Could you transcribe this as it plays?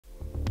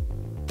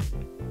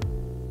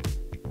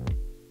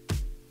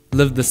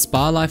Live the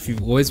spa life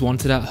you've always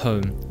wanted at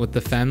home with the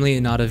family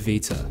Inada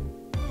Vita.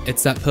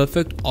 It's that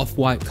perfect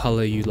off-white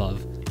color you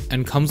love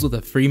and comes with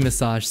a free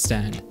massage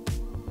stand.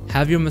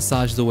 Have your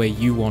massage the way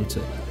you want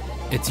it.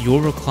 It's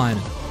your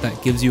recliner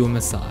that gives you a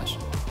massage.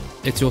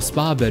 It's your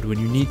spa bed when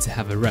you need to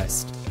have a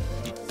rest.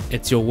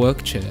 It's your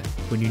work chair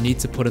when you need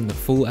to put in the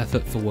full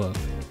effort for work.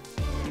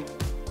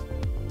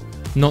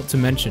 Not to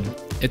mention,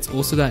 it's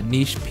also that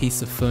niche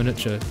piece of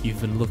furniture you've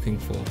been looking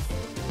for.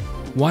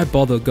 Why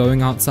bother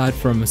going outside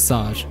for a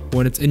massage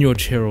when it's in your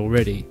chair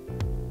already?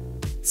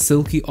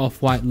 Silky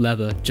off-white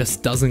leather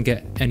just doesn't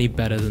get any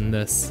better than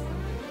this.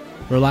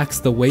 Relax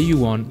the way you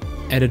want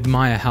and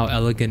admire how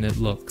elegant it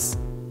looks.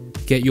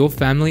 Get your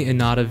family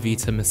Inada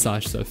Vita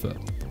massage sofa,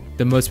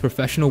 the most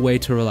professional way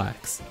to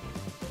relax.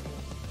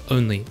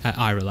 Only at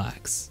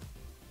Irelax.